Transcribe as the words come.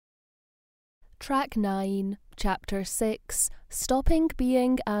Track 9, Chapter 6, Stopping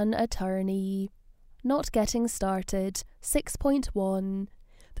Being an Attorney. Not getting started. 6.1.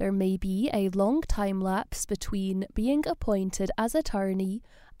 There may be a long time lapse between being appointed as attorney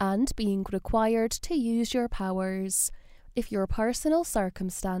and being required to use your powers. If your personal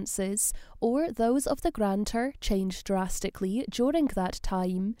circumstances or those of the grantor change drastically during that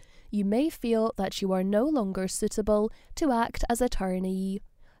time, you may feel that you are no longer suitable to act as attorney.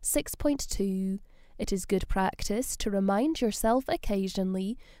 6.2. It is good practice to remind yourself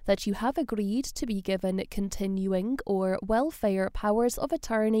occasionally that you have agreed to be given continuing or welfare powers of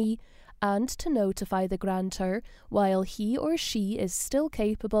attorney and to notify the grantor while he or she is still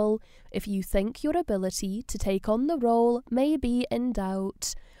capable if you think your ability to take on the role may be in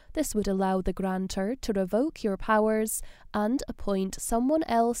doubt. This would allow the grantor to revoke your powers and appoint someone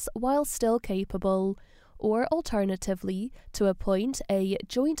else while still capable, or alternatively, to appoint a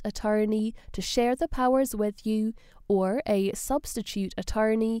joint attorney to share the powers with you, or a substitute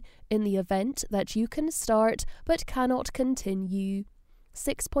attorney in the event that you can start but cannot continue.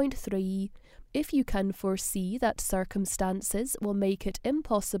 6.3. If you can foresee that circumstances will make it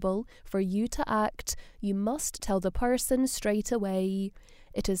impossible for you to act, you must tell the person straight away.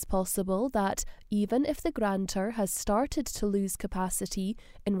 It is possible that, even if the grantor has started to lose capacity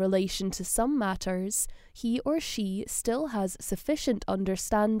in relation to some matters, he or she still has sufficient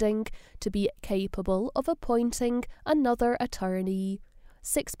understanding to be capable of appointing another attorney.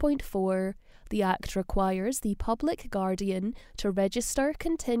 6.4. The Act requires the public guardian to register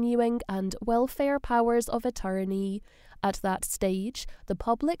continuing and welfare powers of attorney. At that stage, the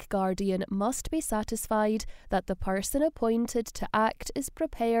public guardian must be satisfied that the person appointed to act is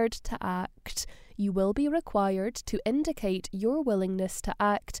prepared to act. You will be required to indicate your willingness to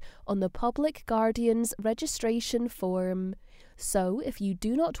act on the public guardian's registration form. So, if you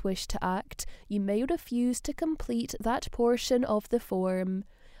do not wish to act, you may refuse to complete that portion of the form.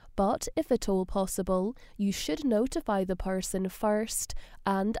 But, if at all possible, you should notify the person first,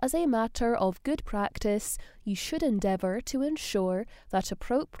 and as a matter of good practice, you should endeavour to ensure that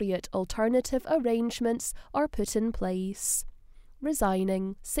appropriate alternative arrangements are put in place.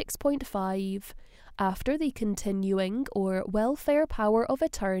 Resigning. 6.5. After the continuing or welfare power of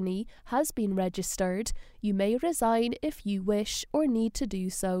attorney has been registered, you may resign if you wish or need to do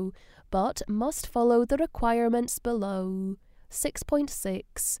so, but must follow the requirements below.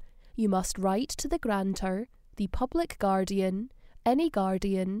 6.6. You must write to the grantor, the public guardian, any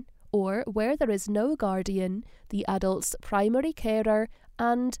guardian, or where there is no guardian, the adult's primary carer,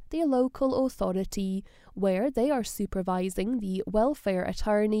 and the local authority, where they are supervising the welfare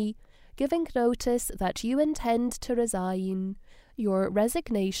attorney, giving notice that you intend to resign. Your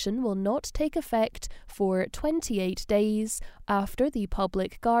resignation will not take effect for 28 days after the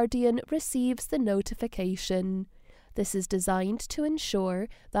public guardian receives the notification. This is designed to ensure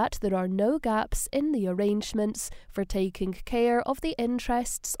that there are no gaps in the arrangements for taking care of the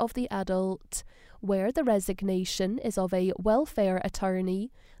interests of the adult. Where the resignation is of a welfare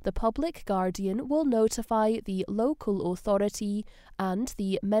attorney, the public guardian will notify the local authority and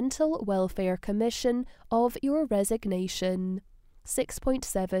the Mental Welfare Commission of your resignation.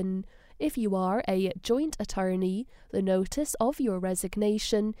 6.7. If you are a joint attorney, the notice of your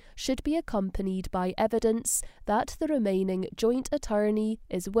resignation should be accompanied by evidence that the remaining joint attorney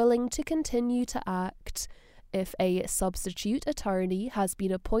is willing to continue to act. If a substitute attorney has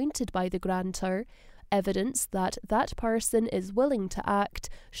been appointed by the grantor, evidence that that person is willing to act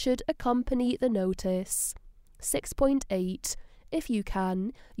should accompany the notice. 6.8. If you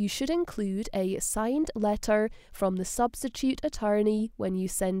can, you should include a signed letter from the substitute attorney when you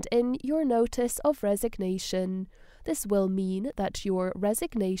send in your notice of resignation. This will mean that your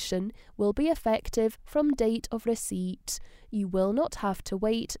resignation will be effective from date of receipt. You will not have to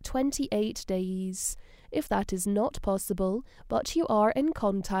wait 28 days. If that is not possible, but you are in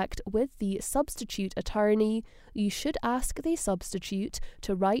contact with the substitute attorney, you should ask the substitute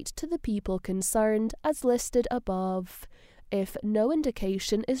to write to the people concerned as listed above. If no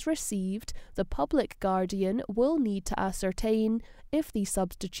indication is received, the public guardian will need to ascertain if the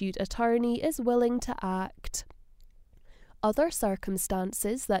substitute attorney is willing to act. Other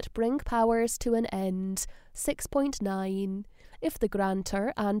circumstances that bring powers to an end. 6.9. If the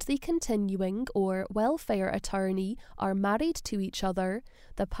grantor and the continuing or welfare attorney are married to each other,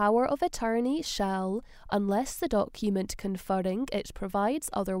 the power of attorney shall, unless the document conferring it provides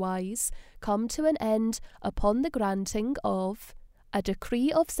otherwise, come to an end upon the granting of a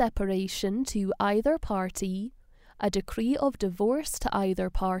decree of separation to either party, a decree of divorce to either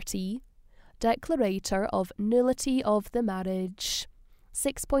party, declarator of nullity of the marriage.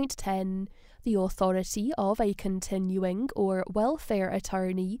 6.10. The authority of a continuing or welfare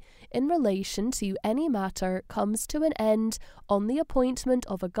attorney in relation to any matter comes to an end on the appointment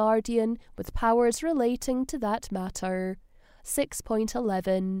of a guardian with powers relating to that matter.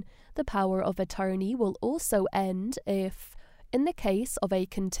 6.11. The power of attorney will also end if, in the case of a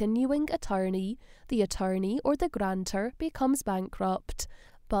continuing attorney, the attorney or the grantor becomes bankrupt,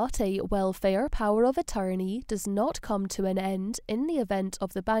 but a welfare power of attorney does not come to an end in the event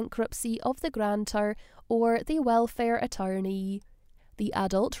of the bankruptcy of the grantor or the welfare attorney. The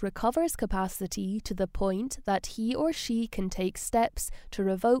adult recovers capacity to the point that he or she can take steps to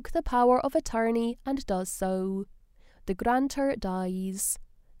revoke the power of attorney and does so. The grantor dies.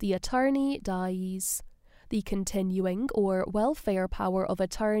 The attorney dies. The continuing or welfare power of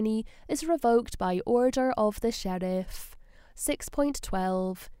attorney is revoked by order of the sheriff.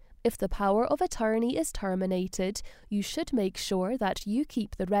 6.12. If the power of attorney is terminated, you should make sure that you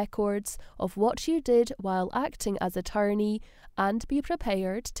keep the records of what you did while acting as attorney and be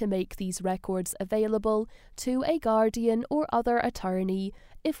prepared to make these records available to a guardian or other attorney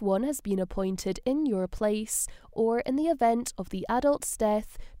if one has been appointed in your place or in the event of the adult's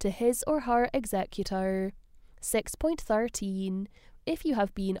death to his or her executor. 6.13. If you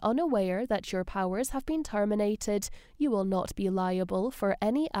have been unaware that your powers have been terminated, you will not be liable for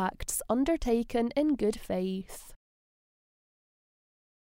any acts undertaken in good faith.